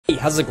Hey,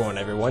 how's it going,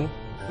 everyone?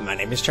 My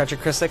name is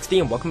ChriXD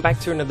and welcome back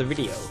to another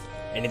video.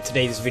 And in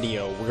today's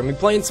video, we're gonna be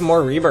playing some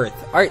more Rebirth.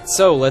 Alright,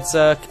 so let's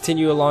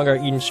continue along our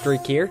Eden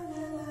streak here.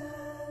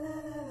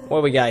 What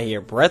do we got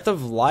here? Breath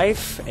of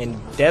Life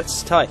and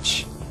Death's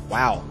Touch.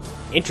 Wow,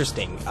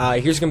 interesting.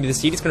 Here's gonna be the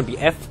seed. It's gonna be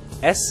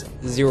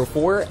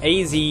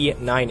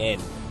FS04AZ9N.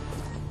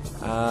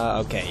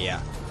 Okay, yeah.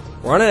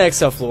 We're on an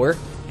XL floor,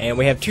 and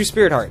we have 2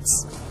 Spirit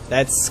Hearts.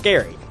 That's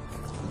scary.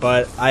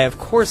 But I, of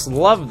course,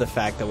 love the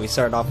fact that we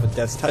started off with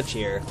Death's Touch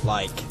here.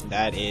 Like,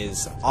 that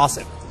is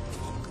awesome.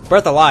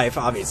 Breath of Life,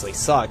 obviously,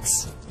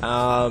 sucks.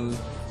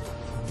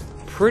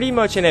 Pretty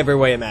much in every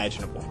way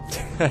imaginable.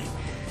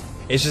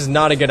 It's just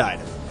not a good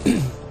item.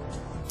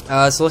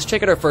 So let's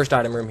check out our first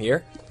item room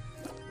here.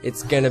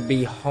 It's gonna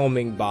be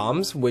homing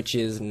bombs, which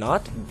is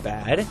not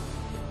bad.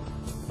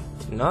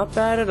 Not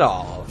bad at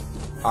all.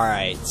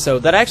 Alright, so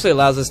that actually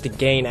allows us to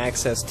gain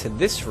access to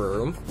this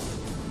room.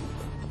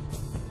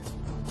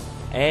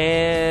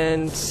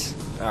 And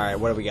alright,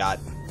 what do we got?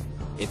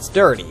 It's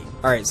dirty.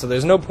 Alright, so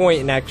there's no point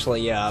in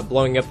actually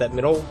blowing up that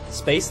middle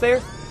space there,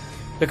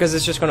 because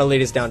it's just going to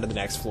lead us down to the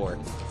next floor.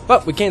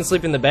 But we can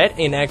sleep in the bed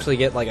and actually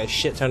get like a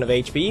shit ton of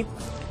HP,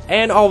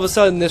 and all of a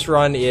sudden this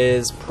run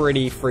is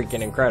pretty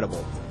freaking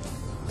incredible.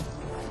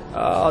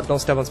 Don't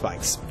step on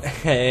spikes.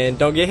 And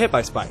don't get hit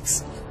by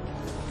spikes.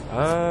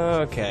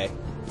 Okay.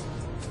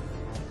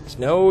 There's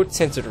no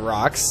tinted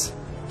rocks.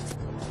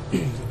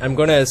 I'm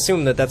going to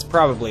assume that that's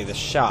probably the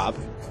shop,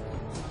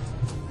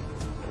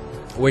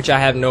 which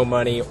I have no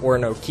money or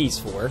no keys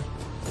for.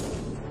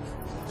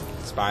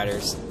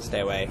 Spiders, stay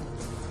away.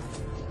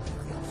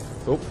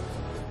 Oop.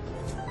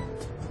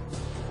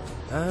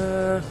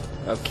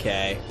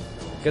 Okay.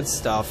 Good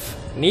stuff.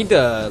 Need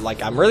to,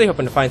 like, I'm really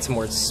hoping to find some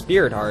more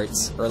Spirit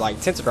Hearts, or, like,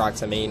 Tinted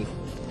Rocks, I mean.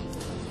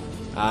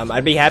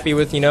 I'd be happy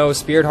with, you know,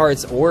 Spirit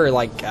Hearts or,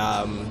 like,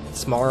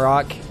 Small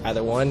Rock,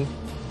 either one.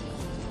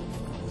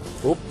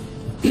 Oop.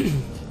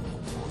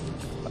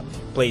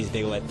 Please,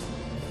 Diglett.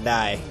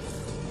 Die.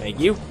 Thank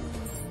you.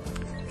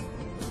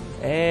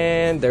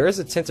 And there is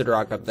a Tinted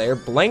Rock up there.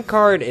 Blank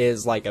Card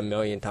is like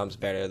 1,000,000 times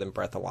better than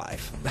Breath of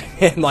Life.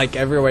 In like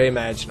every way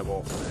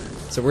imaginable.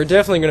 So we're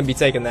definitely going to be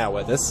taking that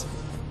with us.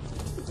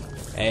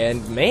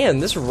 And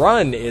man, this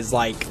run is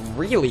like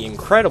really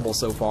incredible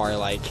so far.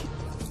 Like,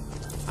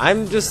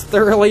 I'm just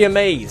thoroughly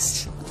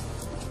amazed.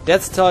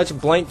 Death's Touch,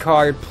 Blank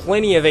Card,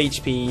 plenty of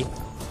HP.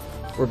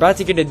 We're about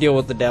to get to deal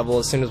with the devil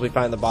as soon as we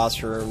find the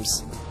boss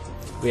rooms.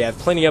 We have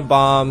plenty of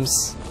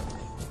bombs,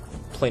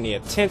 plenty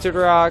of Tinted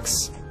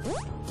Rocks,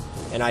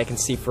 and I can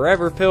see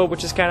Forever Pill,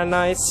 which is kind of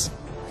nice.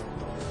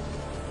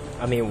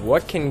 I mean,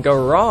 what can go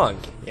wrong?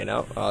 You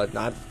know, I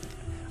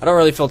don't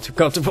really feel too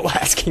comfortable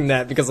asking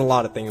that because a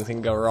lot of things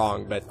can go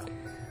wrong, but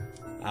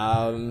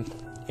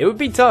it would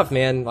be tough,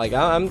 man. Like,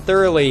 I'm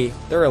thoroughly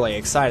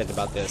excited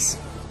about this.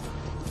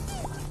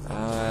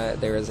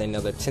 There is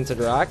another Tinted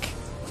Rock.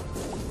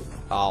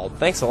 Oh,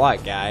 thanks a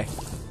lot, guy.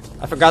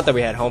 I forgot that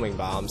we had homing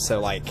bombs, so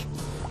like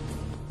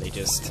they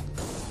just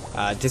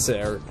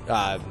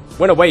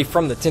went away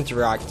from the Tinted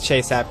Rock to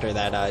chase after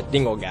that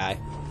dingle guy.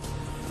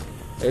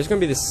 There's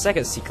gonna be the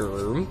second secret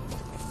room.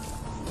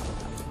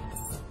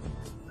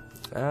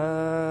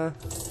 Yeah,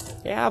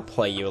 I'll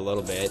play you a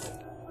little bit.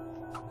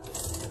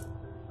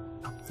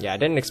 Yeah, I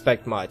didn't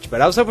expect much,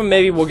 but I was hoping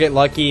maybe we'll get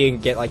lucky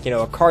and get, like, you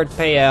know, a card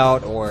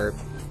payout or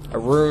a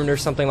rune or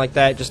something like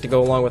that just to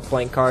go along with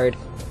Blank Card.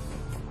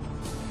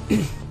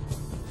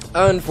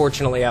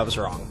 Unfortunately, I was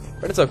wrong,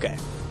 but it's okay.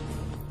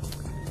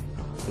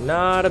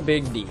 Not a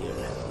big deal.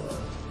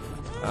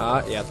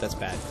 Yep, that's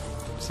bad.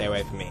 Stay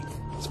away from me.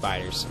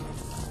 Spiders.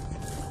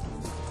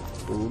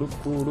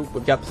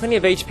 We've got plenty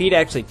of HP to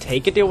actually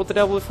take a deal with the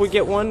devil if we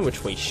get one,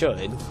 which we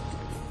should.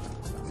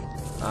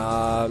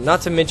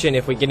 Not to mention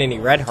if we get any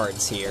red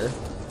hearts here.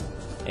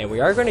 And we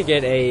are going to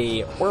get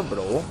a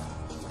orbital,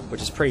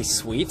 which is pretty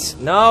sweet.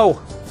 No!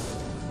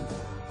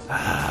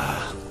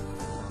 I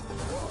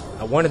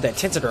wanted that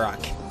Tinted Rock.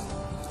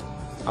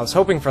 I was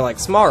hoping for, like,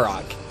 Small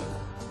Rock.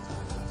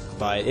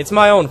 But it's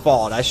my own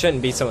fault. I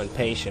shouldn't be so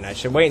impatient. I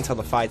should wait until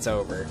the fight's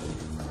over.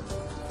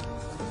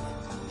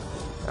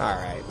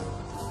 Alright.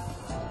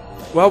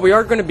 Well, we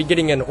are going to be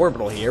getting an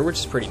orbital here, which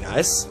is pretty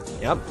nice.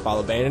 Yep,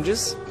 follow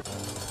bandages.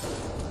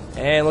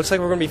 And looks like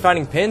we're going to be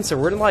fighting Pin, so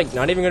we're, like,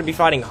 not even going to be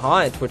fighting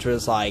Haunt, which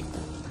was, like,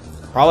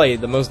 probably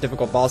the most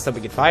difficult boss that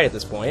we could fight at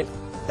this point.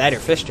 That or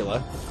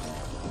Fistula.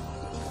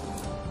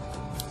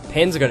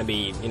 Pin's gonna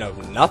be, you know,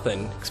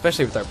 nothing,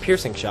 especially with our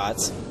piercing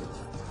shots.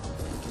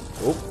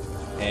 Oop.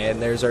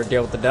 And there's our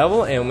deal with the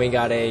devil, and we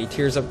got a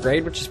Tears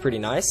upgrade, which is pretty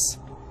nice.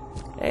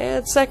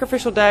 And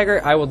Sacrificial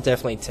Dagger, I will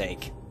definitely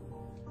take.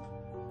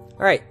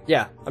 Alright,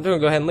 yeah, I'm gonna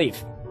go ahead and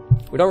leave.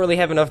 We don't really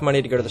have enough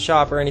money to go to the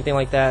shop or anything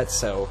like that,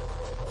 so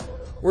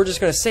we're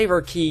just gonna save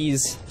our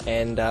keys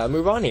and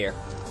move on here.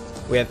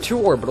 We have 2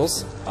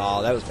 orbitals.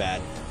 Oh, that was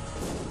bad.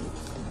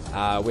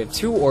 We have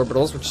 2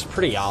 orbitals, which is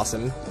pretty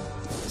awesome.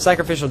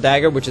 Sacrificial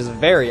Dagger, which is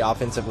very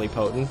offensively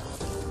potent.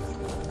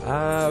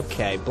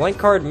 Okay, Blank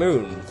Card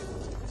Moon.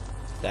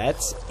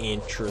 That's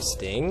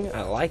interesting.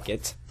 I like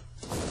it.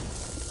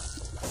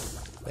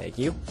 Thank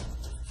you.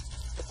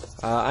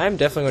 I'm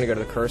definitely going to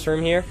go to the curse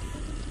room here.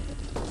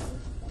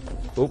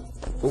 Oop,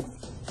 oop.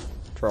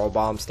 Troll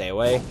bomb, stay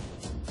away.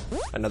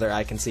 Another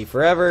I can see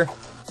forever.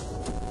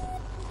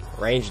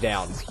 Range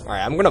down.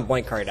 Alright, I'm going to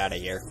blank card out of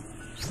here.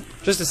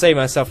 Just to save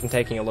myself from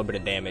taking a little bit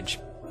of damage.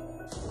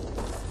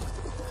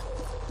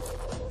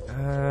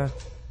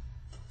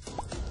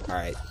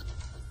 Alright.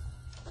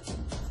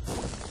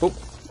 Oop.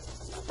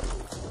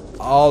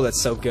 Oh,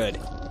 that's so good.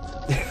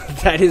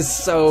 That is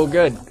so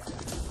good.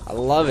 I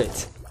love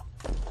it.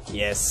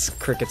 Yes,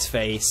 Cricket's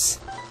face.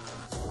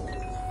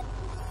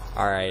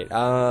 Alright,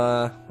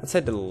 let's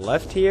head to the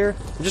left here.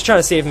 I'm just trying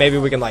to see if maybe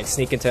we can, like,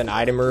 sneak into an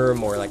item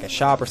room or, like, a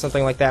shop or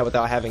something like that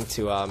without having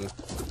to,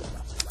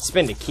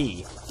 spend a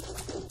key.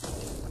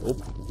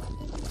 Oop.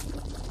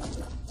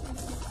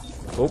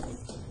 Oop.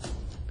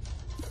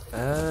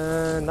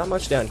 Not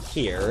much down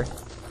here.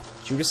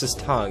 Judas's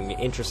tongue,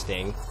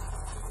 interesting.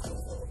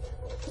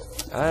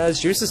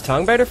 Is Judas's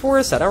tongue better for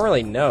us? I don't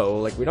really know.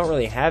 Like, we don't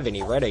really have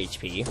any red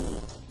HP.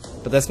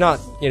 But that's not,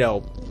 you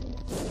know...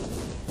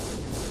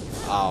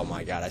 Oh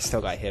my god, I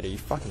still got hit. Are you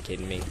fucking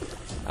kidding me?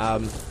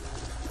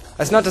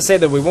 That's not to say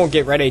that we won't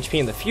get red HP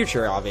in the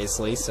future,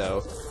 obviously,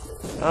 so...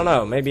 I don't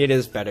know, maybe it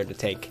is better to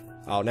take...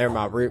 Oh, never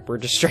mind, we're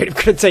just straight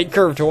up gonna take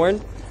Curved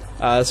Horn.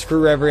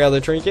 Screw every other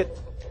trinket.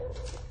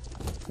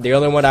 The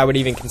only one I would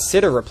even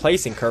consider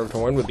replacing Curved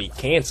Horn would be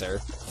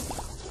Cancer.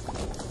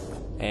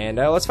 And,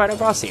 let's fight our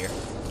boss here.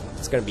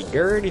 It's gonna be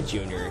Gerd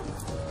Jr.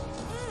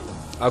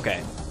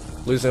 Okay.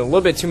 Losing a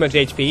little bit too much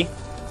HP.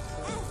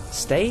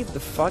 Stay the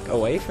fuck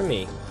away from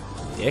me,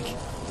 dick.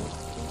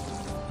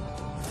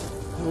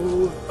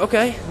 Ooh,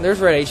 okay, there's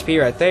red HP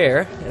right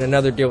there. And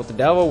another deal with the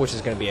devil, which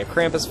is gonna be a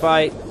Krampus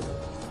fight.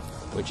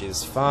 Which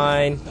is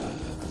fine.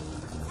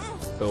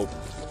 Oh.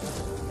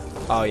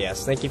 Oh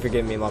yes, thank you for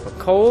giving me a lump of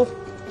coal.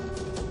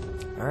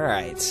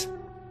 Alright.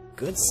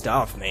 Good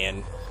stuff,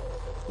 man.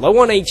 Low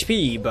on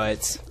HP,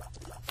 but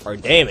our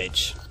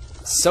damage,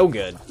 so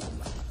good.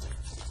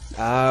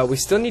 We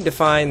still need to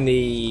find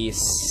the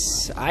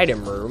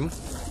item room.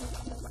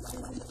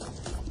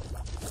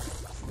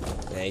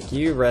 Thank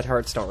you. Red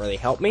hearts don't really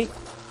help me.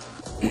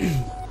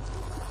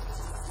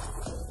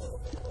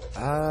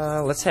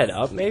 Let's head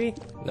up, maybe?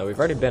 No, we've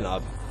already been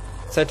up.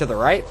 Let's head to the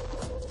right.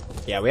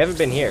 Yeah, we haven't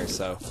been here,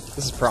 so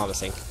this is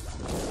promising.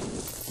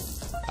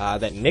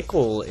 That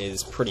nickel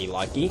is pretty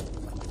lucky.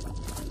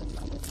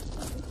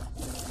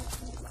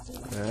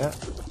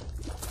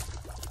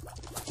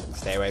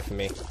 Stay away from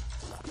me.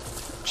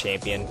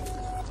 Champion.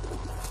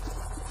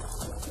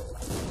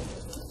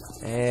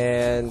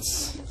 And...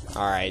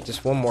 Alright,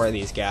 just one more of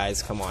these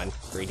guys. Come on,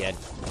 Redhead.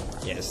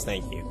 Yes,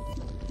 thank you.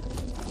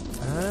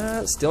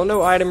 Still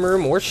no item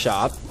room or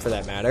shop, for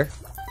that matter.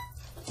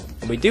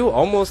 And we do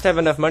almost have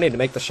enough money to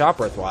make the shop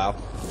worthwhile.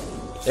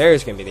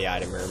 There's gonna be the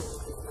item room.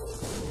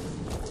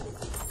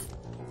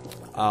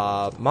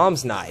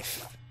 Mom's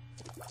knife.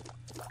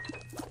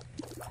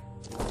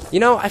 You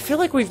know, I feel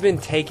like we've been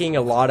taking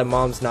a lot of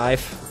Mom's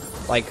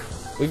knife. Like,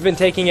 we've been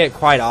taking it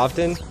quite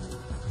often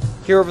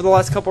here over the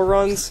last couple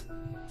runs.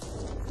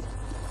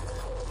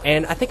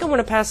 And I think I'm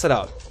gonna pass it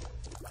up.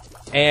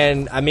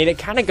 And, I mean, it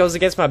kind of goes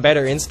against my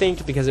better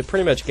instinct because it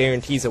pretty much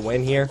guarantees a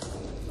win here.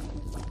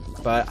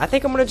 But I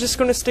think I'm just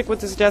gonna stick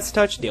with this Death's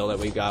Touch deal that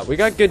we got. We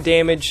got good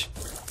damage.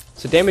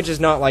 So damage is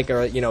not like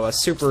a, you know, a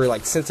super,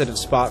 like, sensitive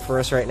spot for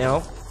us right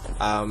now.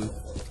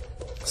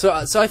 So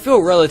I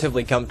feel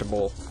relatively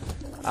comfortable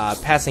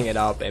passing it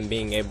up and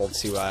being able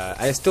to,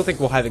 I still think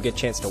we'll have a good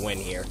chance to win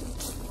here.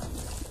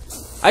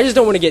 I just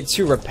don't want to get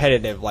too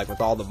repetitive, like with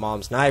all the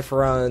Mom's Knife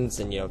runs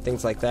and, you know,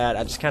 things like that.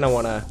 I just kind of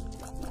want to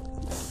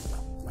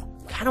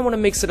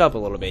mix it up a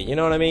little bit, you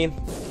know what I mean?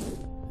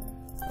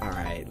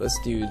 Alright, let's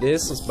do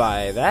this. Let's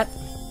buy that.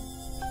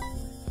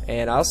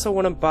 And I also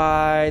want to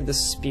buy the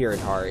Spirit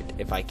Heart,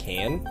 if I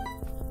can.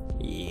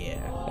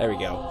 Yeah, there we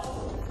go.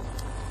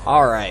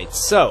 Alright,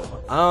 so,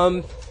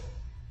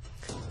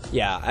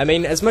 yeah, I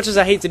mean, as much as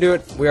I hate to do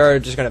it, we are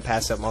just gonna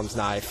pass up Mom's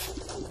Knife.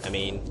 I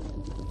mean,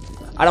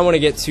 I don't want to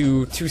get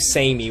too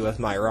samey with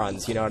my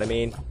runs, you know what I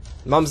mean?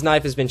 Mom's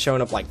Knife has been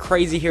showing up like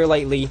crazy here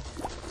lately,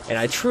 and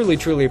I truly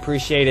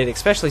appreciate it,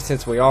 especially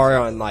since we are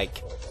on,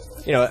 like,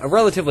 you know, a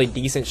relatively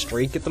decent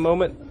streak at the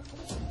moment.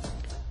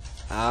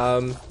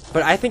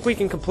 But I think we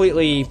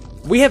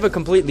have a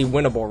completely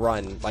winnable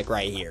run, like,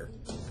 right here.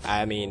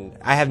 I mean,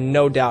 I have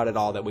no doubt at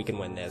all that we can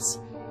win this.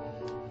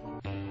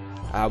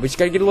 We just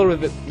gotta get a little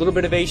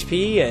bit of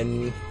HP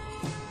and,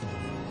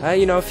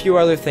 you know, a few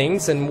other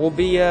things, and we'll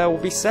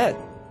be set.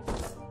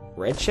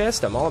 Red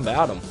chest, I'm all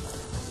about them.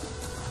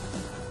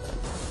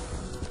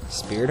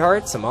 Spirit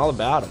hearts, I'm all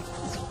about them.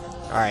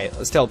 Alright,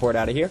 let's teleport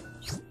out of here.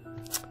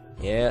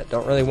 Yeah,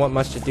 don't really want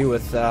much to do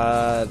with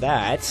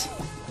that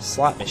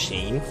slot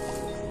machine.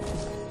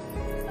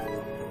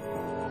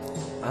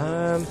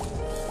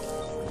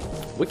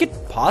 We could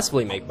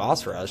possibly make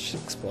boss rush.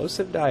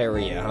 Explosive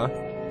diarrhea, huh?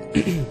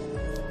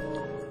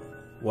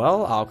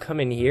 Well, I'll come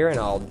in here and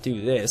I'll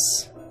do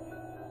this.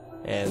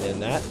 And then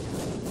that.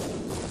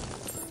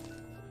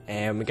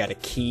 And we got a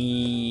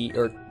key,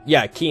 or,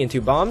 yeah, key and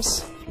 2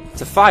 bombs.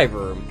 It's a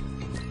 5-room.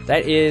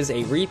 That is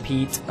a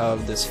repeat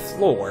of this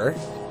floor.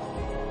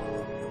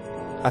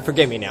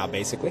 Forget me now,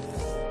 basically.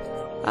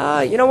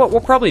 You know what?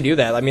 We'll probably do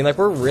that. I mean, like,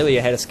 we're really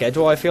ahead of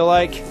schedule, I feel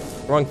like.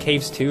 We're on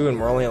Caves 2, and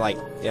we're only, like,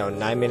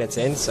 9 minutes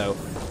in, so...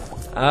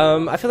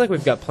 I feel like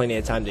we've got plenty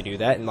of time to do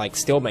that, and, like,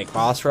 still make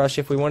Boss Rush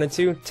if we wanted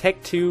to.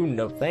 Tech 2,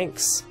 no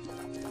thanks.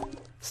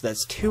 So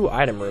that's 2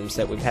 item rooms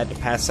that we've had to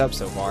pass up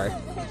so far.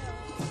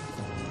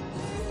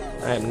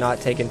 I am not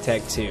taking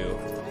Tech 2.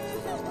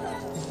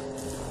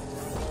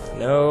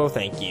 No,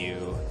 thank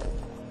you.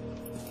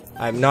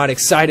 I'm not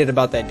excited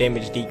about that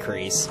damage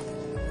decrease.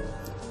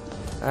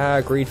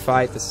 Greed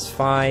fight, this is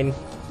fine.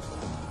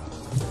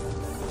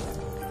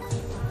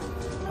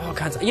 Oh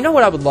god, you know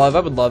what I would love? I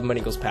would love Money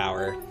Equals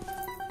Power.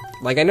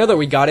 Like, I know that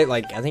we got it,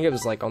 like, I think it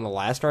was, like, on the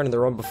last run and the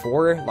run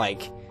before,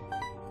 like...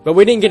 But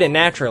we didn't get it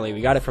naturally,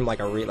 we got it from, like,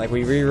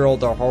 we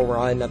re-rolled our whole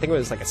run, I think it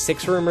was, like, a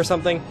 6-room or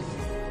something.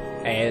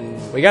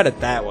 And we got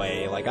it that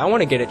way, like, I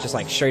want to get it just,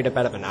 like, straight up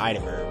out of an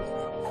item room.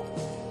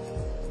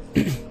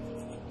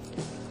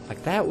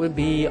 Like, that would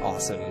be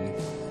awesome.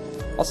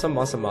 Awesome,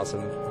 awesome,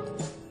 awesome.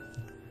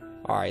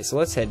 Alright, so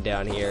let's head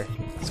down here.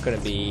 It's gonna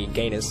be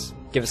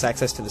give us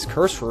access to this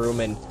curse room,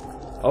 and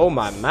oh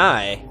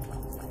my.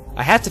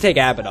 I have to take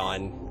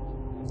Abaddon.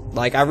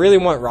 Like, I really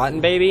want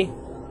Rotten Baby,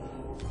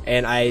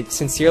 and I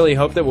sincerely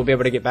hope that we'll be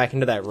able to get back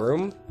into that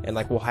room, and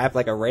like we'll have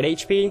like a red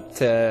HP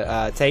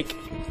to take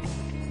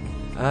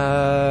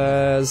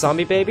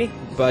Zombie Baby,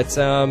 but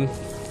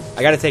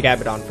I gotta take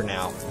Abaddon for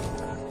now.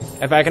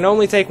 If I can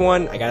only take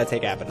one, I gotta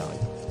take Abaddon.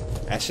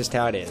 That's just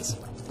how it is.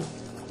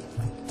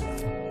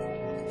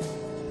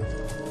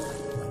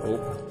 Oh.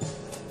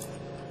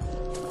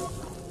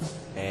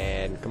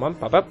 And come on,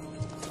 pop up.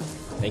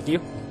 Thank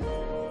you.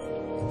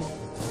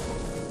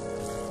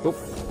 Oop.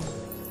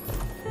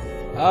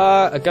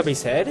 A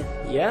Guppy's head?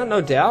 Yeah,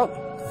 no doubt.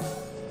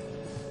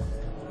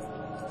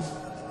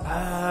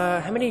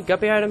 How many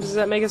Guppy items does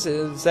that make us?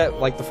 Is that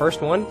like the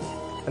first one?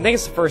 I think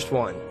it's the first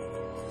one.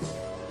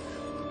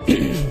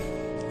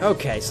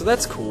 Okay, so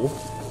that's cool.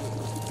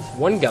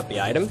 1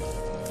 Guppy item.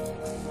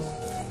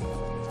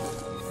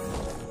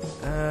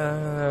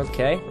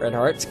 Okay, red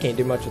hearts, can't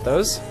do much with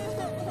those.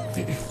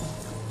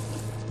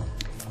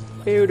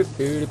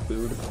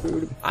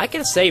 I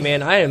gotta say,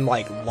 man, I am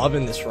like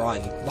loving this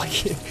run.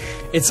 Like,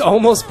 it's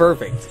almost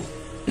perfect.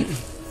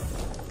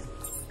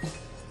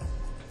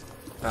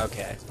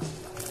 Okay.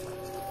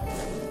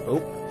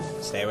 Oh,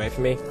 stay away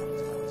from me.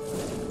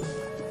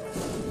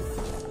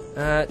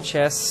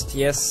 Chest,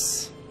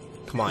 yes.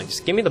 Come on,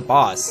 just give me the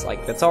boss.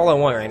 Like, that's all I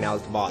want right now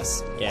is the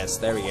boss. Yes,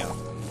 there we go.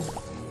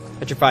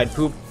 Petrified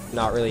poop,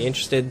 not really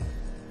interested.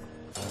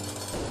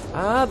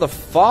 The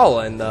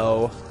Fallen,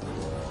 though.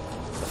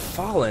 The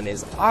Fallen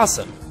is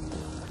awesome.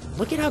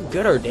 Look at how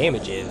good our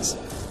damage is.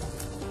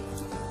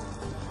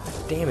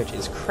 Damage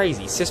is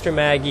crazy. Sister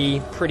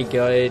Maggie, pretty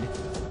good.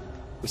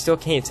 We still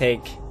can't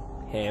take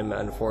him,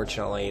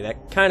 unfortunately.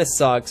 That kind of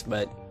sucks,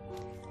 but...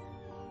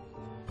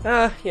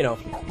 you know.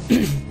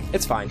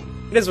 It's fine.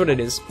 It is what it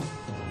is.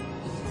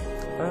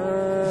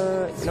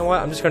 You know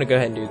what? I'm just gonna go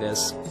ahead and do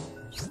this.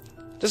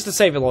 Just to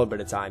save a little bit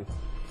of time.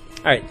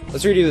 Alright,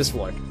 let's redo this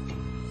floor.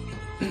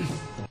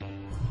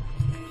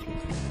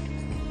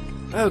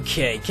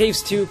 Okay,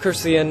 Caves 2, Curse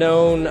of the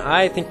Unknown.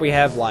 I think we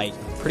have, like,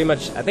 pretty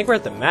much... I think we're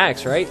at the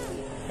max, right?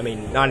 I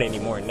mean, not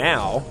anymore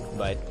now,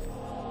 but...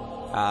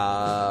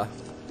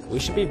 we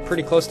should be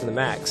pretty close to the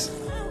max.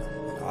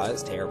 Oh,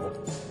 that's terrible.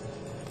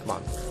 Come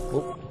on.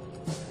 Boop.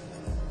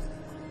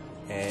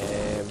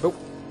 And boop.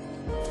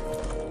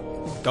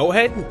 Go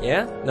ahead.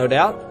 Yeah, no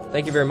doubt.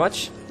 Thank you very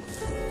much.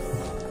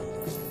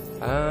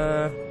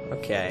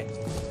 Okay.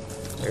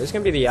 There's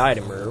gonna be the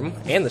item room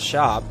and the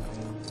shop.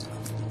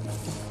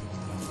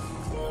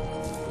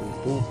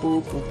 Boop,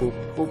 boop, boop, boop,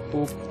 boop,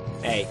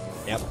 boop. Hey,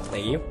 yep,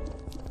 thank you.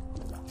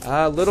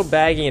 Little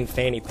baggie and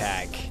fanny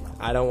pack.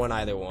 I don't want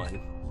either one.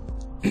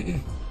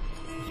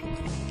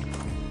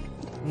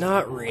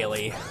 Not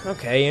really.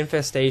 Okay,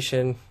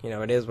 infestation. You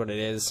know, it is what it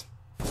is.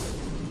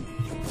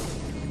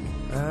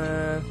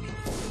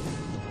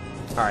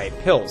 Alright,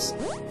 pills.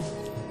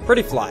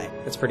 Pretty fly.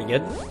 That's pretty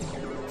good.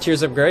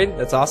 Tears upgrade.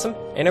 That's awesome.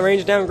 And a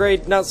range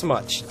downgrade. Not so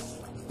much.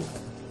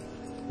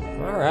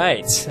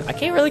 Alright. I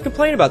can't really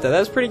complain about that. That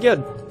was pretty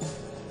good.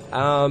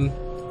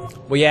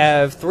 We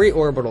have 3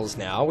 orbitals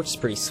now, which is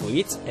pretty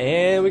sweet.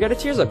 And we got a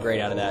tears upgrade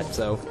out of that.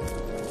 So,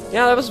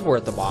 yeah, that was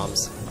worth the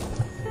bombs.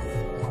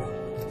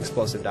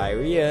 Explosive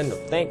diarrhea. No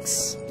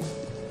thanks.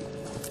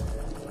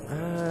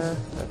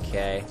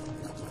 Okay.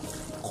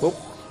 Boop.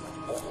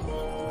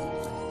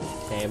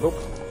 And boop.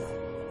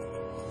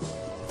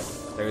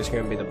 There's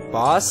going to be the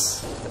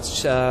boss.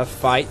 Let's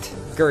fight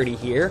Gertie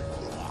here.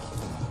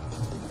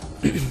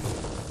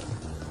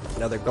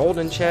 Another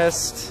golden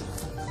chest.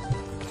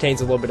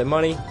 Contains a little bit of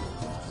money.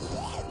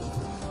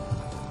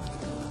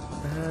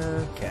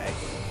 Okay.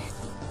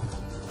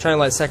 Trying to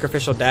let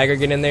Sacrificial Dagger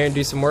get in there and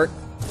do some work.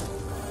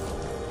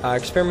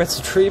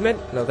 Experimental treatment.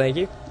 No thank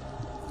you.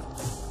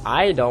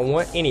 I don't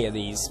want any of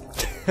these.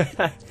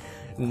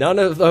 None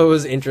of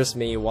those interest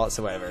me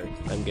whatsoever.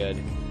 I'm good.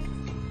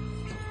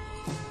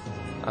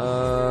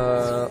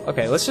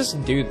 Okay, let's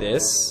just do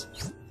this.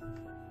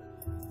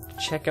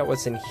 Check out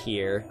what's in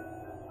here.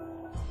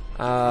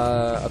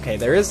 Okay,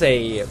 there is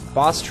a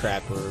boss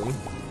trap room.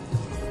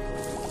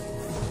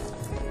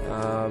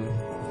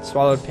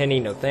 Swallowed penny,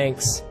 no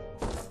thanks.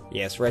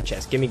 Yes, red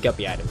chest. Give me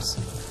guppy items.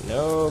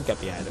 No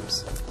guppy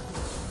items.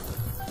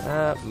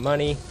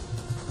 Money.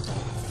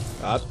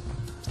 Up.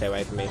 Stay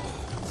away from me.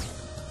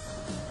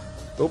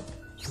 Oop.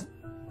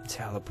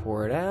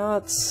 Teleport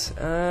out.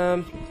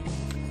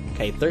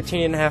 Okay,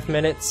 13.5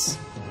 minutes.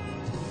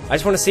 I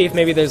just want to see if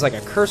maybe there's like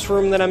a curse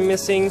room that I'm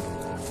missing.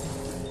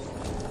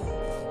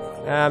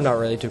 I'm not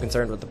really too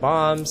concerned with the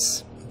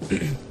bombs.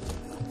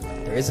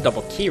 There is a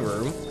double key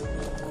room.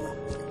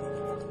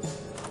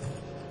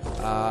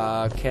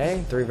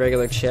 Okay, 3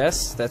 regular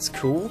chests. That's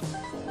cool.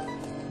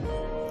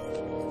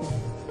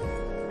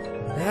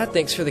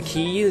 Thanks for the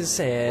keys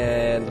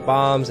and the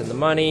bombs and the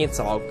money. It's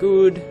all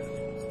good.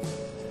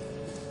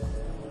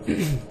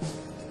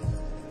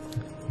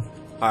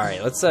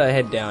 Alright, let's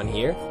head down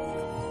here.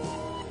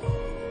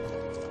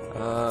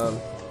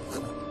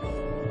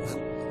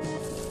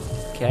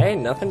 Okay,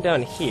 nothing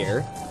down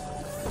here.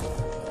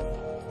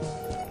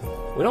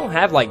 We don't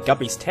have like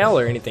Guppy's tail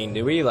or anything,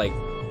 do we? Like,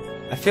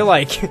 I feel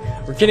like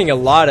we're getting a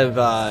lot of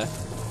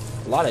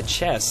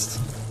chests.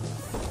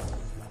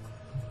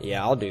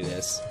 Yeah, I'll do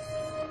this.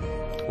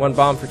 1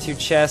 bomb for 2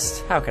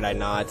 chests. How could I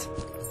not?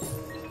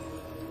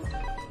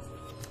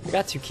 We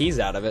got 2 keys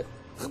out of it.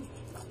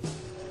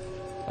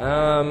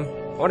 I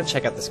want to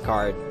check out this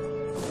card.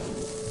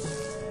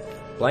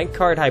 Blank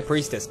card, High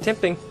Priestess.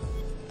 Tempting.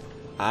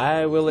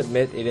 I will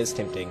admit it is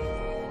tempting.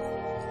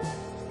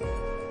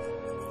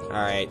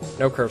 Alright,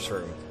 no curse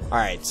room.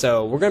 Alright,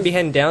 so we're going to be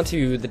heading down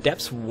to the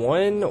Depths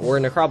 1 or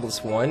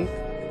Necropolis 1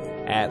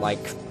 at like...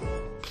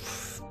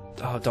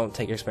 Oh, don't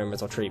take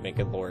experimental treatment,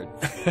 good lord.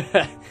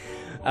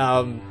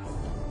 At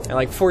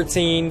like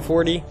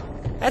 1440.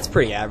 That's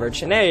pretty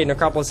average. And hey,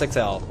 Necropolis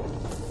XL.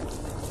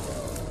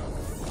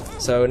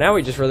 So now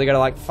we just really gotta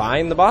like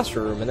find the boss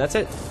room, and that's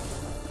it.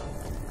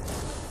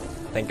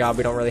 Thank God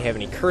we don't really have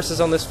any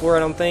curses on this floor, I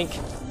don't think.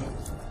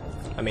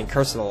 I mean,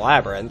 Curse of the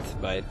Labyrinth,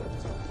 but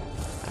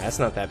that's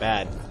not that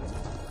bad.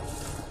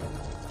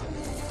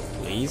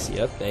 Please,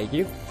 yep, thank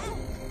you.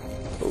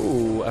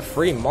 Ooh, a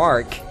free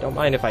mark. Don't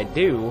mind if I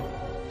do.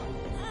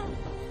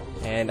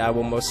 And I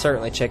will most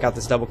certainly check out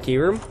this double key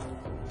room.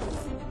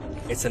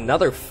 It's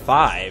another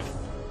 5.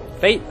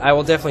 Fate, I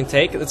will definitely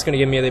take. That's going to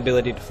give me the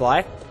ability to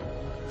fly.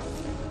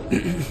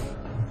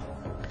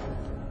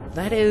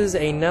 That is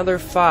another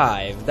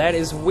 5. That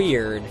is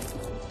weird.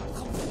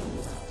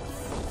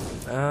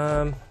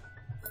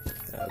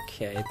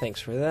 Okay, thanks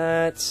for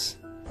that.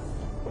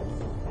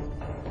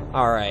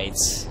 Alright.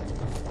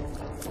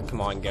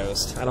 Come on,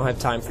 Ghost. I don't have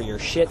time for your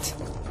shit.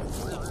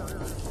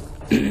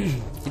 You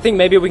think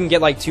maybe we can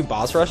get like 2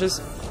 boss rushes?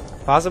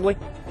 Possibly?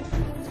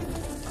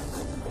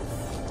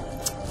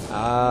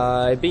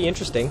 It'd be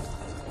interesting.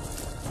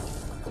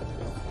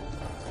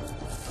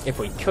 If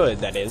we could,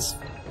 that is.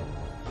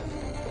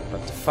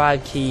 Up to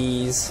 5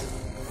 keys.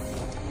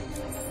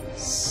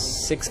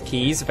 6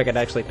 keys, if I could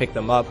actually pick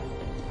them up.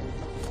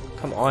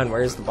 Come on,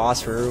 where's the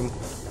boss room?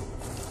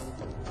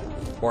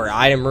 Or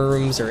item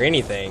rooms, or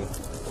anything.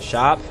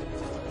 Shop,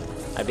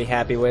 I'd be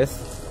happy with.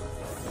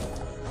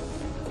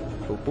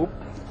 Boop, boop.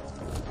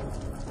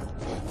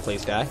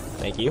 Please die.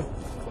 Thank you.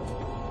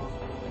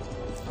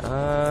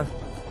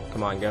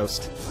 Come on,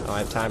 Ghost. I don't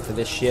have time for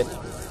this shit.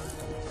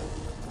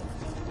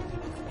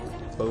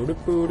 There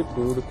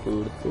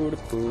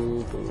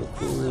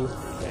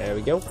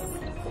we go.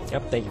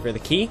 Yep, thank you for the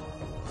key.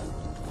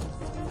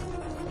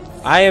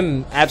 I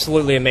am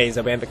absolutely amazed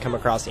that we haven't come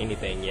across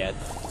anything yet.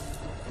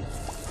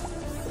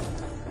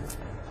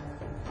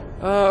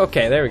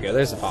 Okay, there we go.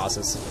 There's the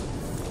bosses.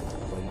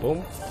 Boom,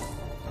 boom.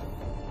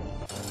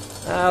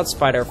 Let's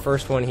fight our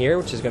first one here,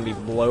 which is going to be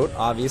Bloat,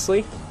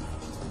 obviously.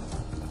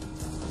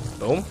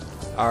 Boom.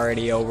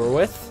 Already over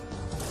with.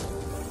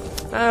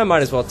 I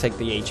might as well take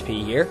the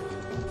HP here.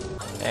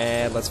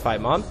 And let's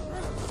fight Mom.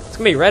 It's going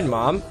to be Red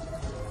Mom,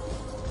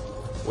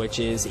 which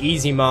is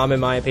easy Mom in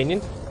my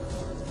opinion.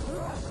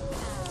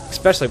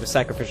 Especially with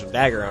Sacrificial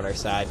Dagger on our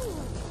side.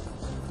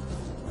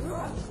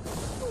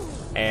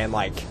 And,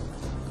 like,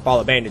 Ball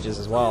of Bandages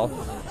as well.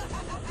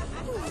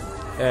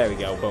 There we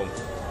go, boom.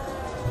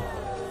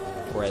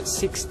 We're at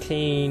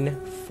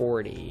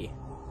 1640.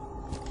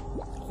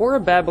 Horror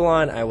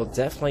Babylon, I will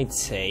definitely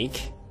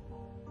take.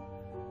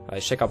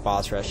 Let's check out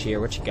Boss Rush here.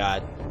 What you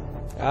got?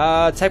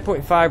 Tech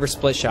point 5 or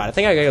Split Shot? I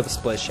think I gotta go with the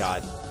Split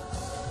Shot.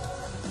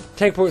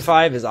 Tech point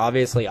 5 is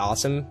obviously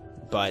awesome,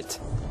 but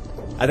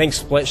I think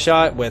Split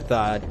Shot with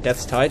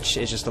Death's Touch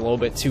is just a little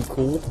bit too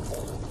cool.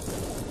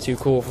 Too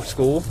cool for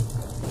school.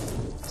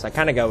 So I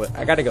gotta go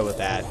with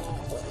that.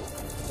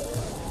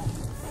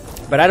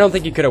 But I don't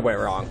think you could have went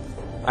wrong.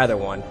 Either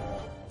one.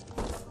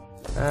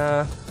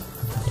 Yeah,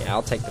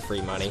 I'll take the free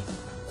money.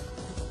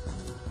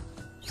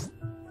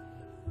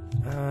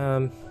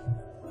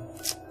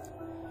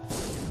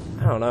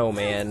 I don't know,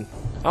 man.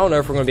 I don't know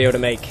if we're gonna be able to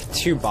make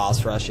 2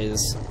 boss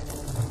rushes.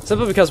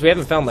 Simply because we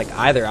haven't found like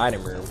either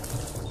item room.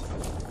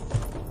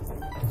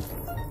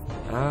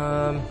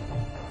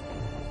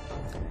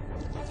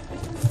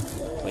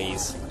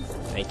 Please.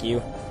 Thank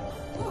you.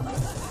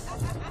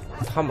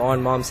 Come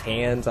on, Mom's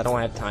hands. I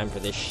don't have time for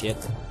this shit.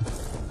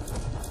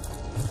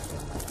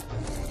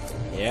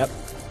 Yep.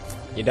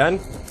 You done?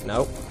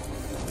 Nope.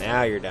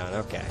 Now you're done.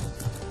 Okay.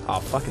 Oh,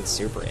 fucking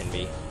super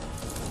envy.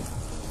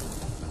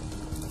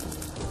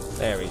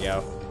 There we go.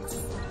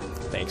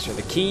 Thanks for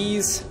the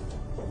keys.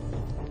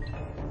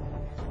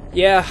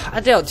 Yeah,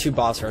 I doubt 2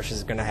 boss rushes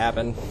is gonna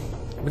happen.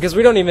 Because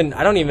I don't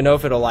even know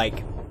if it'll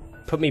like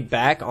put me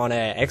back on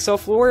a Exo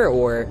floor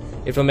or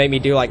if it'll make me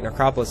do like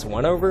Necropolis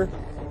 1 over.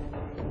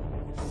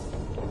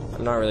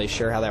 I'm not really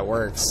sure how that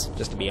works,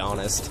 just to be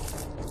honest.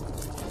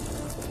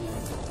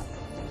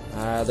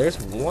 There's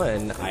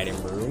one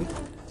item room.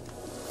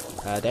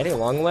 Daddy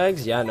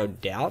Longlegs, yeah, no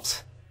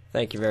doubt.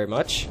 Thank you very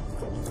much.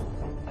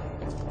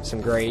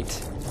 Some great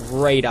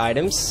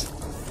items.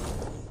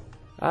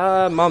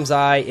 Mom's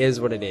Eye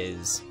is what it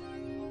is.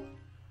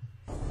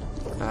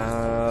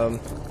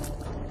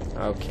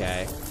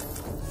 Okay.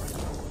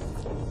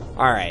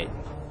 Alright.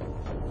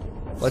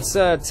 Let's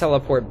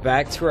teleport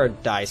back to our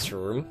dice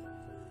room.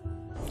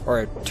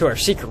 Or to our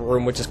secret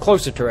room, which is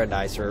closer to our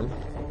dice room.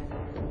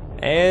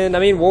 And, I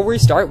mean, we'll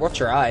restart, we'll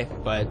try,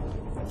 but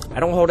I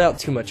don't hold out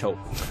too much hope.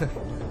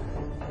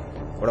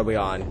 What are we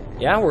on?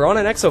 Yeah, we're on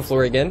an Exo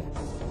floor again.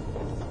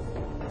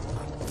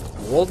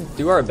 We'll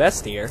do our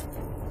best here.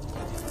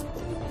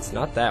 It's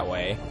not that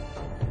way.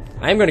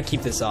 I am going to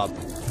keep this up.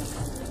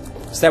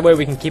 So that way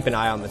we can keep an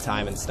eye on the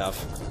time and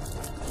stuff.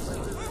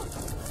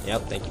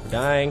 Yep, thank you for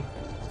dying.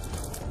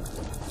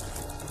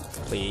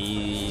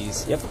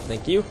 Please. Yep,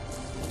 thank you.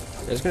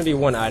 There's going to be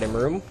one item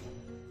room.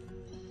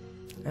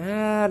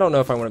 I don't know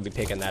if I want to be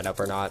picking that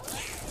up or not.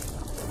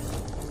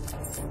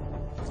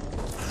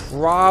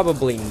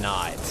 Probably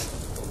not.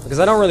 Because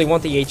I don't really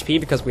want the HP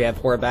because we have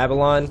Horror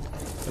Babylon.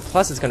 And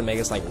plus it's going to make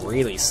us like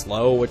really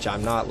slow, which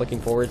I'm not looking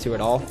forward to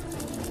at all.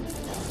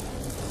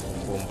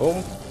 Boom,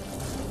 boom.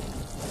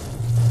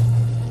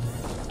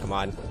 Come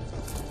on.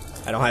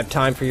 I don't have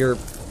time for your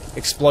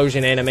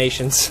explosion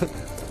animations.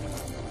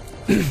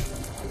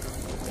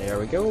 There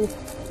we go.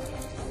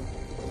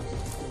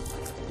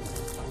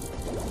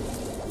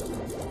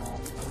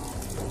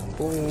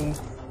 Boom.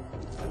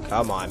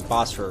 Come on,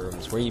 boss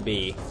rooms, where you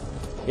be?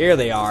 Here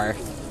they are.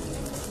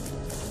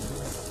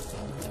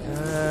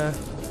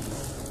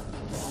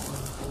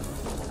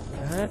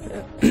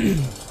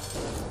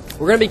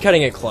 We're gonna be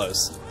cutting it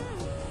close.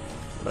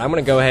 But I'm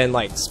gonna go ahead and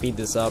like speed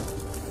this up.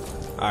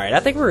 Alright, I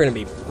think we're gonna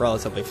be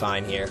relatively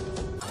fine here.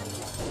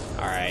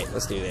 Alright,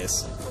 let's do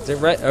this. Is it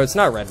red? Oh, it's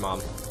not red, Mom.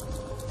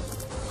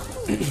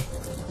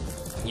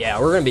 Yeah,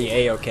 we're gonna be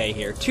A-okay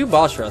here. 2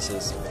 boss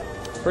rushes.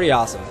 Pretty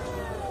awesome.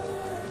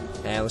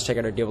 And let's check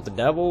out our deal with the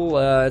devil.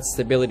 It's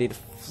the ability to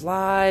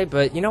fly,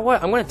 but you know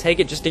what? I'm gonna take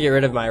it just to get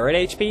rid of my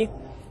red HP.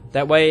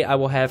 That way I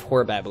will have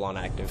Horror Babylon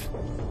active.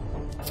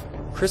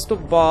 Crystal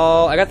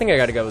Ball. I think I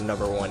gotta go with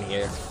number 1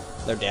 here.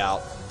 No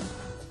doubt.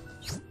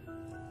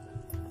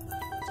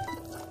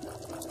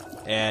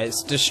 Yeah,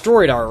 it's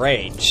destroyed our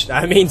range.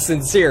 I mean,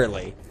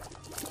 sincerely.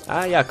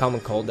 Yeah, Common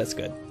Cold, that's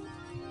good.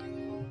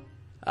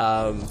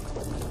 But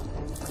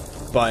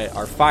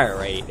our fire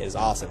rate is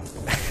awesome.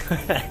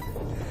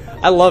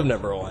 I love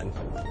number 1.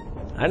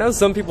 I know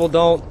some people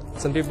don't.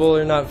 Some people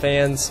are not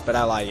fans, but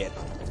I like it.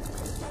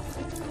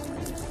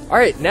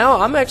 Alright, now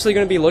I'm actually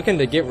going to be looking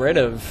to get rid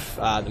of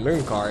the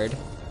Moon card.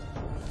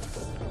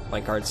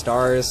 Blank card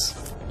Stars.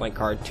 Blank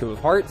card 2 of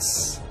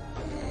Hearts.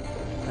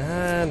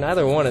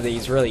 Neither one of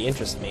these really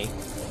interest me.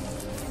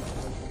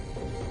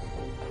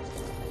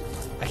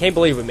 I can't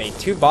believe we made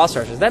 2 boss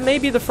rushes. That may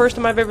be the first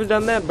time I've ever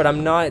done that, but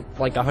I'm not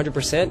like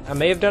 100%. I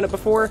may have done it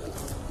before.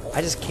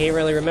 I just can't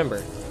really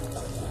remember.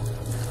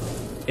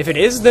 If it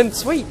is, then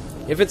sweet.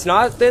 If it's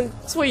not, then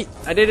sweet.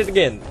 I did it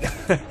again.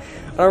 I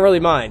don't really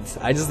mind.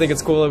 I just think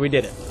it's cool that we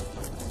did it.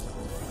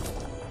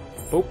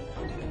 Boop.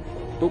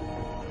 Boop.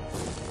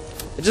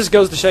 It just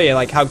goes to show you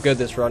like how good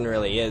this run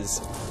really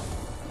is.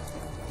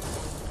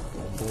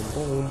 Boom,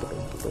 boom,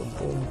 boom, boom,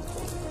 boom.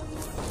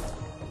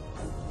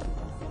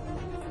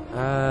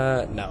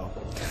 No.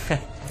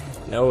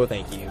 No,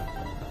 thank you.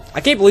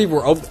 I can't believe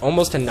we're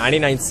almost to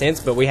 99 cents,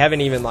 but we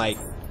haven't even like,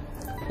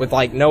 with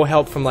like no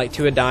help from like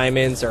 2 of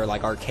Diamonds or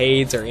like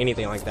arcades or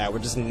anything like that. We're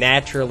just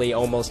naturally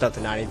almost up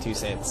to 92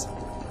 cents.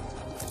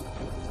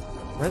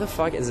 Where the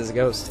fuck is this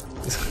ghost?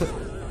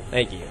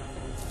 Thank you.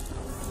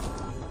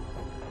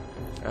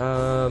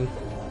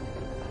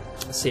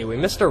 Let's see, we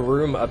missed a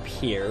room up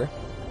here.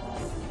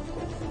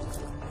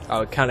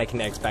 Oh, it kind of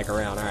connects back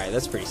around. Alright,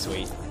 that's pretty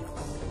sweet.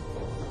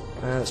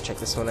 Let's check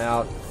this one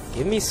out.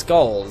 Give me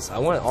skulls. I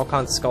want all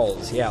kinds of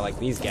skulls. Yeah, like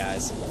these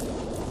guys.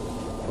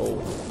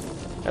 Oh,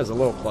 that was a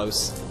little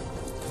close.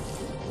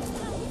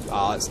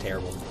 Oh, that's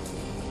terrible.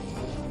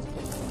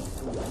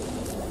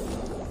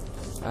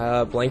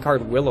 Blank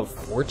card Wheel of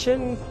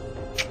Fortune?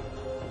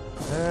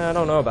 I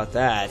don't know about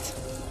that.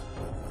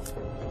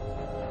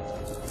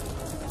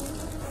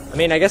 I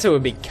mean, I guess it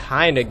would be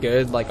kind of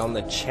good, like, on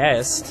the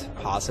chest,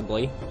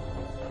 possibly.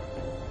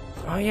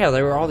 Oh yeah,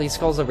 there were all these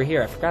skulls over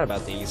here. I forgot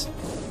about these.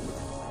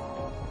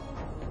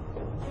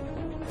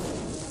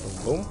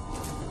 Boom.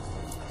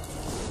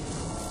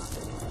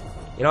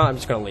 You know what? I'm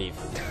just gonna leave.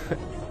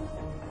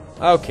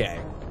 Okay.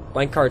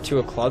 Blank card 2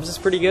 of clubs is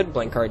pretty good.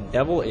 Blank card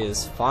devil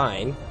is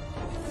fine.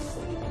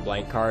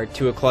 Blank card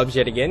 2 of clubs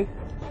yet again.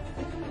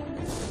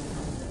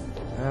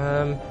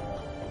 I'm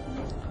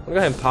gonna go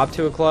ahead and pop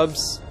 2 of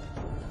clubs.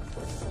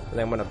 And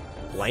then I'm gonna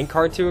blank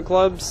card 2 of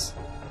clubs.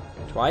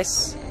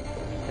 Twice.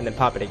 And then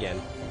pop it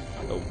again.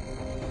 Oh.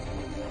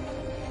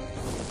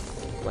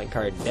 Blank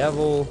card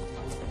devil.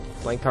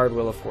 Blank card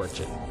wheel of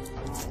fortune.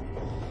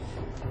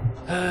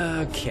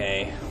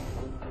 Okay.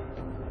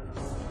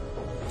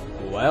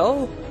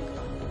 Well,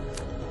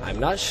 I'm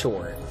not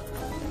sure.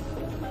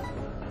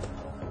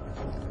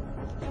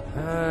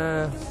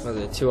 Well,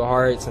 the 2 of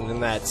hearts, and then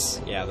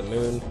that's, yeah, the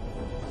moon.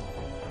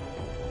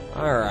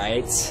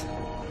 Alright.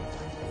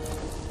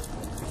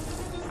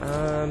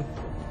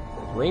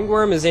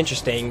 Ringworm is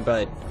interesting,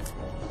 but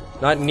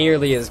not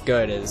nearly as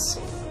good as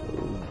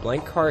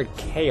blank card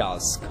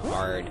chaos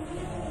card.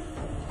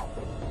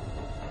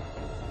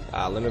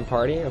 Lemon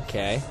party,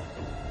 okay.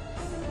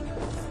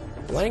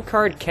 Blank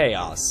card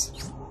chaos.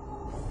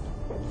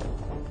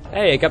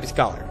 Hey, Guppy's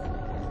collar.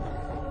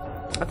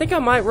 I think I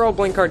might roll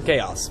blank card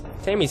chaos.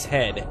 Tammy's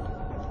head.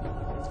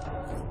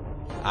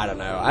 I don't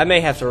know. I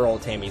may have to roll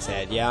Tammy's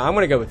head. Yeah, I'm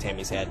gonna go with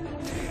Tammy's head.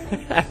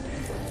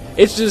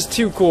 It's just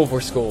too cool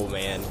for school,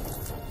 man.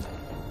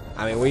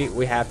 I mean,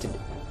 we have to...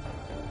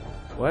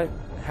 What?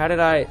 How did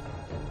I...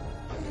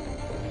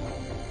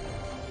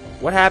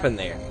 What happened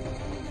there?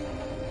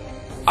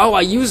 Oh,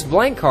 I used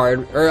blank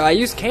card, or I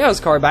used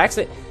chaos card by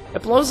accident.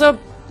 It blows up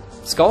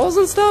skulls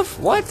and stuff?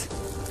 What?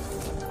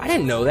 I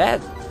didn't know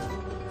that.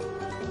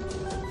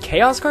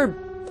 Chaos card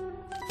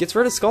gets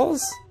rid of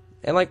skulls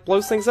and like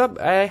blows things up?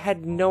 I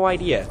had no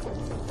idea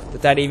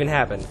that that even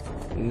happened.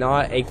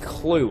 Not a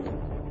clue.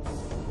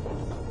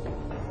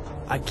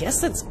 I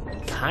guess that's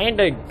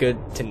kinda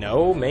good to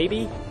know,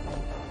 maybe?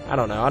 I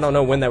don't know. I don't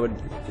know when that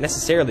would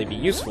necessarily be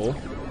useful.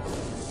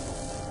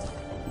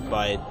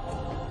 But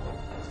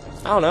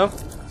I don't know.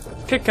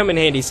 Could come in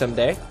handy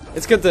someday.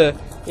 It's good to,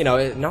 you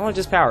know, knowledge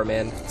is power,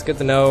 man. It's good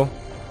to know.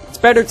 It's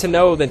better to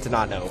know than to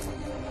not know.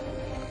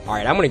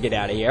 Alright, I'm gonna get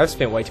out of here. I've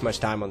spent way too much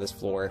time on this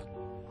floor.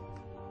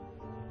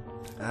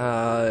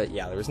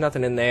 Yeah, there was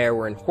nothing in there.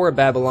 We're in Horror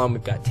Babylon.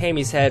 We've got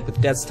Tammy's head with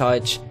Death's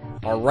Touch.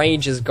 Our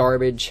range is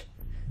garbage,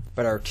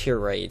 but our tier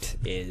rate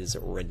is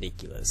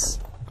ridiculous.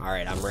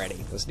 Alright, I'm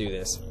ready. Let's do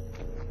this.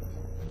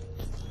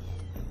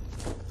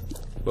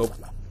 Boop.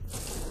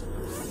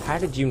 How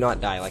did you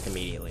not die, like,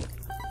 immediately?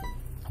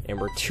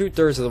 And we're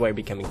 2/3 of the way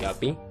becoming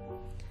Guppy.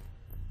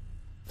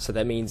 So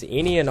that means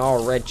any and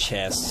all red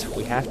chests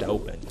we have to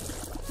open.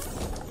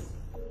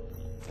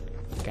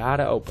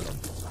 Gotta open them.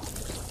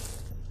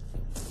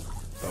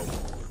 Boom.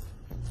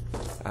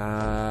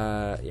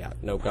 Yeah,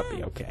 no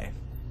Guppy, okay.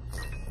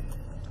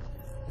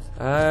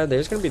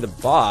 There's gonna be the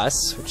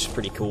boss, which is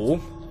pretty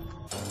cool.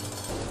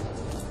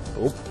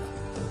 Oop.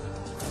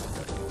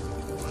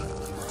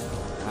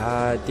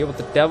 Deal with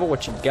the devil,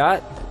 what you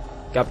got?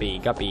 Guppy,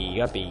 Guppy,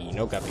 Guppy,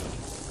 no Guppy.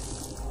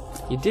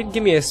 You did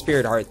give me a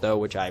spirit heart, though,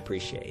 which I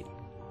appreciate.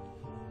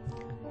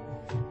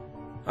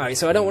 Alright,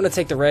 so I don't want to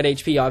take the red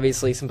HP,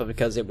 obviously, simply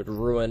because it would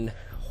ruin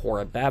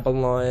Horror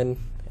Babylon.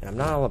 And I'm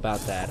not all about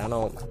that. I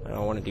don't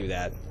want to do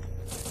that.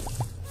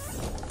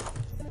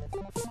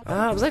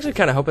 I was actually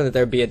kind of hoping that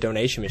there would be a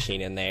donation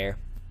machine in there,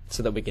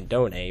 so that we could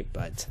donate,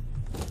 but...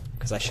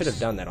 Because I should have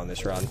done that on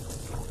this run.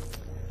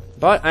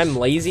 But I'm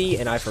lazy,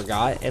 and I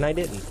forgot, and I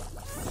didn't.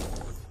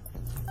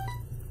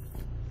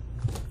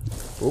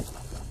 Oop.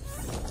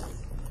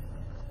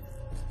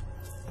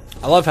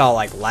 I love how,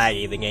 like,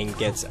 laggy the game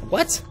gets.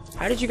 What?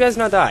 How did you guys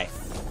not die?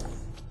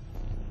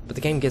 But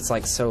the game gets,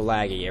 like, so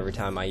laggy every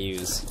time I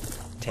use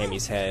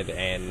Tammy's head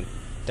and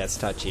Death's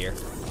Touch here.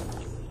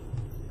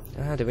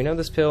 Do we know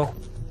this pill?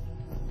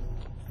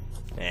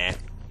 Nah.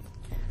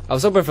 I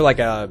was hoping for, like,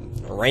 a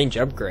range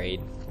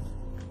upgrade.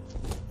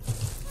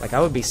 Like,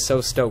 I would be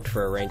so stoked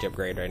for a range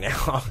upgrade right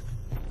now.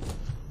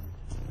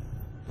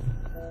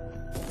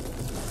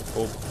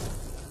 Oh.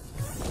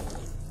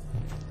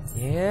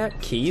 Yeah,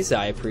 keys,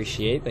 I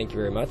appreciate. Thank you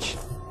very much.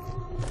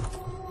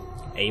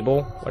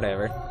 Abel,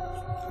 whatever.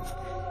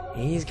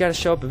 He's got to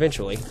show up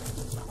eventually.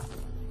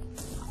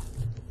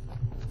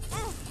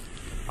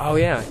 Oh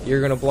yeah,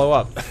 you're gonna blow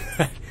up.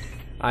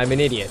 I'm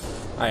an idiot.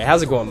 Alright,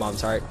 how's it going,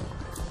 Mom's Heart?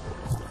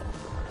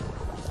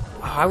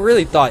 Oh, I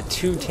really thought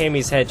 2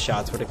 Tammy's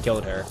headshots would have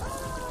killed her.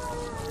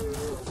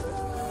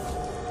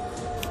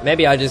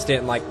 Maybe I just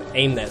didn't, like,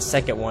 aim that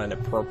second one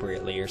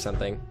appropriately or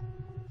something.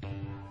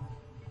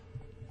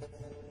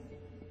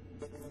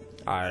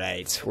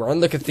 Alright, we're on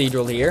the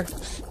cathedral here.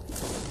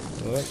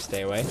 Whoops,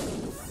 stay away.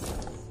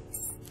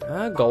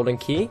 Golden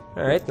key.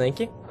 Alright, thank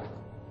you.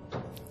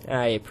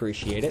 I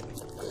appreciate it.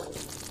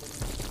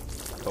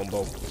 Boom,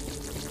 boom.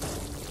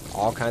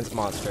 All kinds of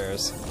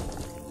monsters.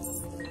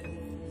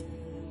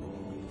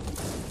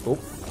 Oop.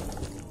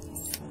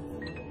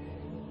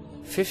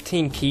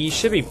 15 keys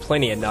should be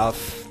plenty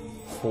enough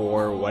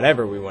for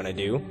whatever we want to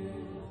do.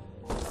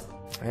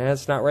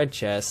 That's not red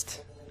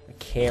chest. I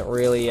can't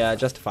really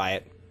justify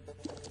it.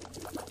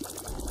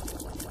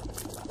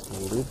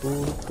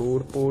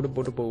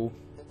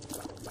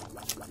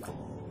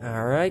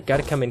 Alright,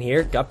 gotta come in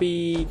here.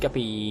 Guppy,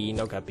 Guppy,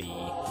 no Guppy.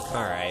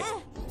 Alright.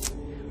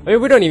 I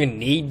mean, we don't even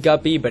need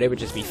Guppy, but it would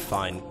just be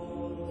fun.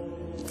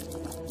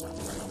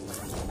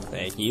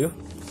 Thank you.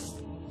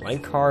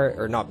 Blank card,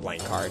 or not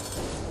blank card.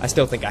 I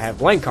still think I have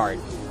blank card.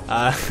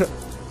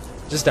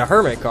 Just a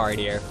hermit card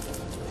here.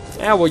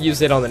 Yeah, we'll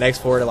use it on the next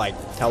floor to, like,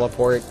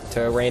 teleport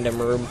to a random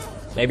room.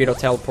 Maybe it'll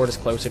teleport us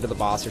closer to the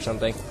boss or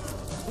something.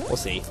 We'll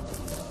see.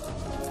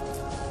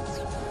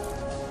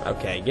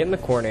 Okay, get in the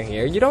corner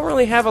here. You don't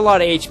really have a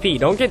lot of HP.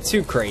 Don't get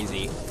too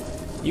crazy.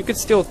 You could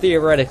still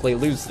theoretically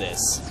lose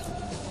this.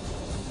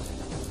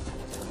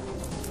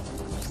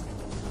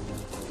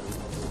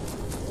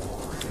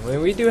 I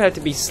mean, we do have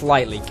to be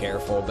slightly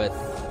careful, but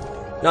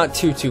not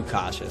too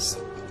cautious.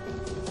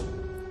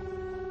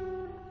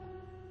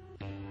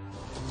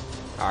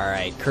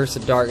 Alright, Curse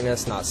of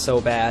Darkness, not so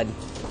bad.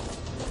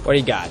 What do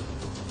you got?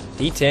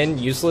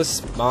 D10,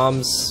 useless.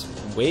 Mom's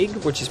wig,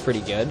 which is pretty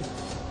good.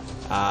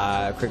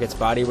 Cricket's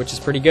body, which is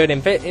pretty good.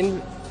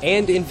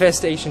 And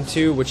Infestation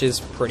 2, which is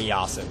pretty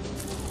awesome.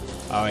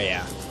 Oh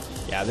yeah.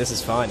 Yeah, this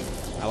is fun.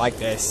 I like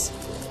this.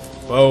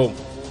 Boom.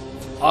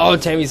 Oh,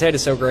 Tammy's head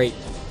is so great.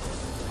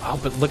 Oh,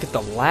 but look at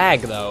the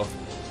lag, though.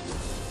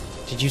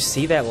 Did you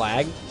see that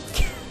lag?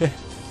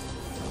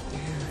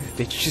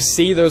 Did you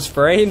see those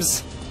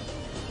frames?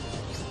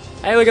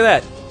 Hey, look at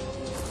that.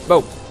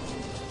 Boom.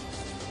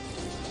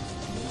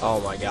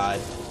 Oh my god.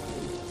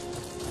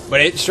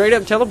 But it straight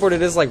up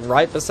teleported us like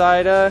right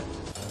beside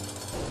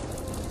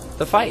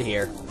the fight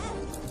here.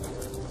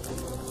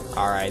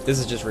 Alright, this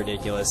is just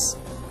ridiculous.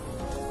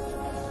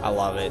 I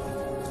love it.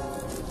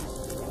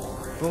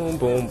 Boom,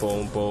 boom,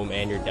 boom, boom,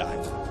 and you're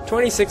done.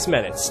 26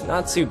 minutes,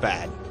 not too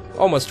bad.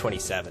 Almost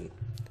 27.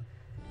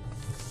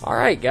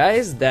 Alright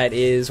guys, that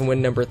is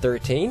win number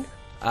 13.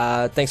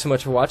 Thanks so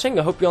much for watching,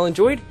 I hope you all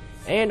enjoyed,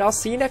 and I'll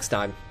see you next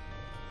time.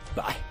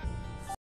 Bye.